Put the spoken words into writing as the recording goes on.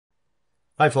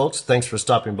Hi folks, thanks for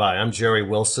stopping by. I'm Jerry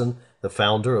Wilson, the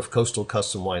founder of Coastal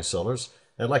Custom Wine Cellars.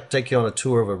 I'd like to take you on a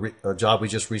tour of a job we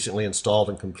just recently installed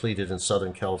and completed in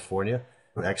Southern California,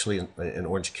 actually in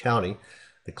Orange County.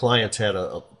 The client had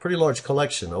a pretty large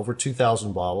collection, over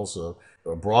 2,000 bottles,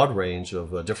 a broad range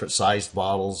of different sized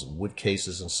bottles, wood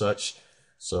cases and such.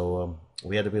 So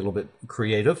we had to be a little bit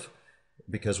creative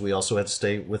because we also had to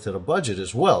stay within a budget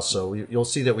as well. So you'll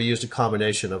see that we used a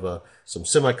combination of some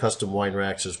semi-custom wine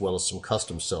racks as well as some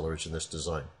custom cellars in this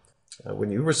design. When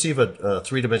you receive a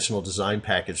three-dimensional design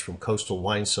package from Coastal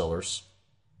Wine Cellars,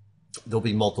 there'll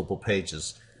be multiple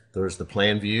pages. There's the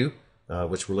plan view,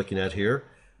 which we're looking at here.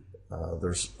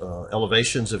 There's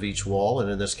elevations of each wall, and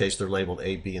in this case they're labeled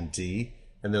A, B, and D.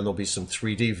 And then there'll be some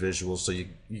 3D visuals so you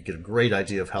get a great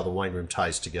idea of how the wine room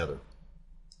ties together.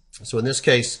 So in this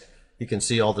case, you can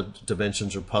see all the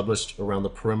dimensions are published around the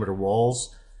perimeter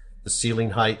walls. The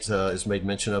ceiling height is made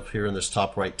mention of here in this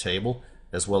top right table,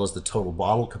 as well as the total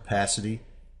bottle capacity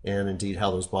and indeed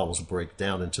how those bottles break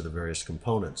down into the various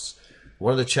components.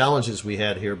 One of the challenges we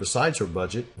had here besides our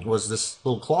budget was this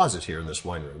little closet here in this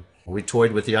wine room. We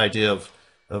toyed with the idea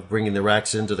of bringing the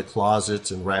racks into the closets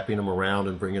and wrapping them around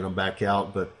and bringing them back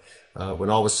out, but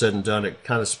when all was said and done, it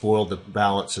kind of spoiled the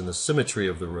balance and the symmetry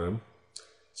of the room.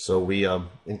 So we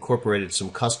incorporated some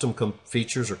custom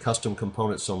features or custom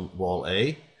components on wall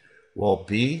A. Wall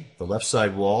B, the left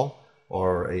side wall,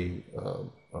 are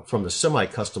from the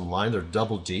semi-custom line. They're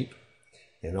double deep.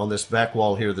 And on this back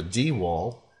wall here, the D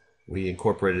wall, we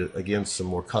incorporated, again, some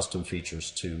more custom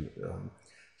features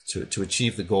to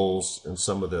achieve the goals and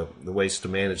some of the ways to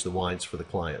manage the wines for the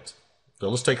client. So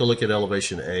let's take a look at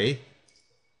Elevation A.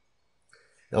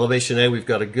 Elevation A, we've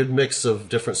got a good mix of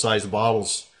different sized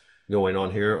bottles going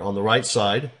on here. On the right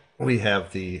side, we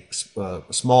have the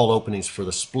small openings for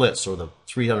the splits, or the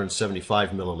 375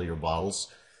 milliliter bottles.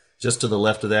 Just to the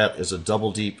left of that is a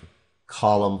double deep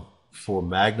column for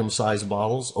magnum size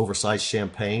bottles, oversized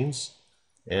champagnes.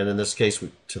 And in this case,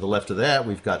 to the left of that,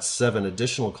 we've got 7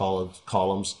 additional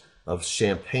columns of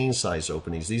champagne size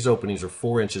openings. These openings are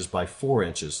 4 inches by 4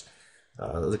 inches.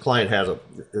 The client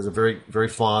is a very, very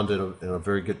fond and a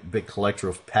very good big collector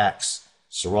of Packs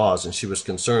Syrahs, and she was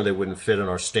concerned they wouldn't fit in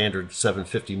our standard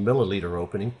 750 milliliter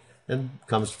opening, and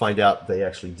comes to find out they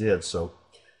actually did. So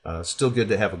still good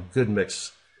to have a good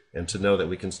mix and to know that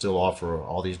we can still offer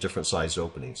all these different sized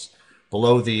openings.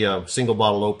 Below the single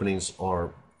bottle openings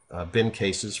are bin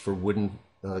cases for wooden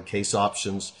case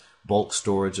options, bulk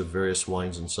storage of various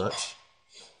wines and such.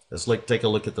 Let's take a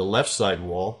look at the left side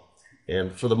wall,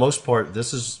 and for the most part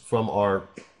this is from our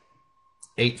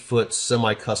 8-foot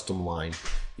semi-custom line.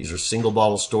 These are single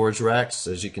bottle storage racks.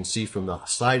 As you can see from the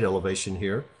side elevation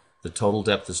here, the total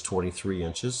depth is 23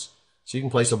 inches. So you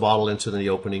can place a bottle into the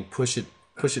opening, push it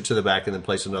to the back, and then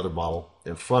place another bottle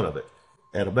in front of it.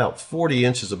 At about 40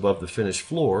 inches above the finished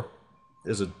floor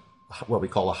is what we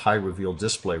call a high reveal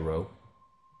display row.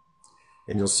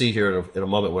 And you'll see here in a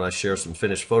moment when I share some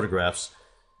finished photographs,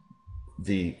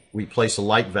 we place a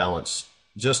light valance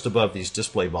just above these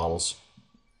display bottles.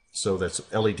 So that's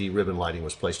LED ribbon lighting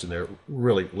was placed in there.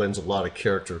 Really lends a lot of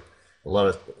character, a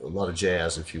lot of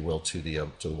jazz, if you will, to the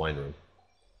wine room.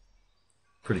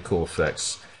 Pretty cool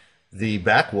effects. The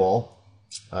back wall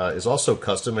is also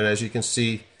custom, and as you can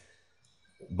see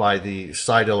by the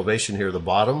side elevation here, the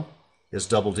bottom is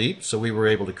double deep. So we were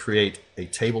able to create a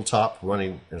tabletop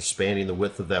running and spanning the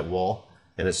width of that wall,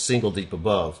 and it's single deep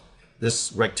above.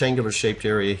 This rectangular shaped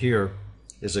area here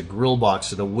is a grill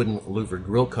box and a wooden louvered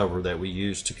grill cover that we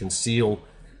use to conceal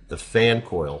the fan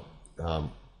coil.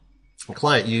 The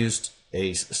client used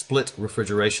a split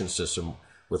refrigeration system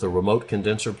with a remote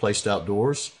condenser placed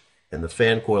outdoors and the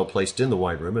fan coil placed in the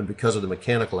wine room, and because of the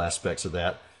mechanical aspects of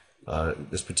that,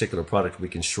 this particular product, we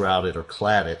can shroud it or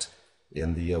clad it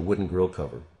in the wooden grill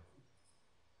cover.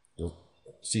 You'll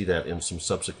see that in some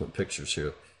subsequent pictures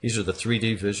here. These are the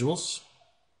 3D visuals.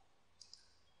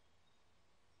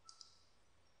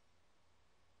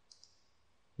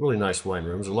 Really nice wine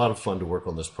rooms. A lot of fun to work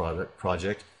on this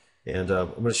project. And I'm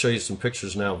going to show you some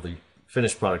pictures now of the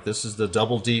finished product. This is the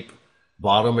double deep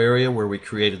bottom area where we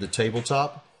created the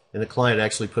tabletop. And the client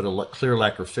actually put a clear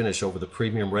lacquer finish over the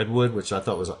premium redwood, which I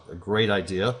thought was a great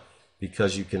idea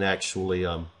because you can actually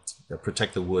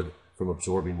protect the wood from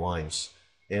absorbing wines.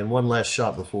 And one last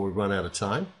shot before we run out of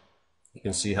time. You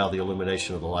can see how the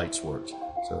illumination of the lights worked.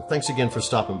 So thanks again for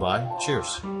stopping by.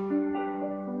 Cheers.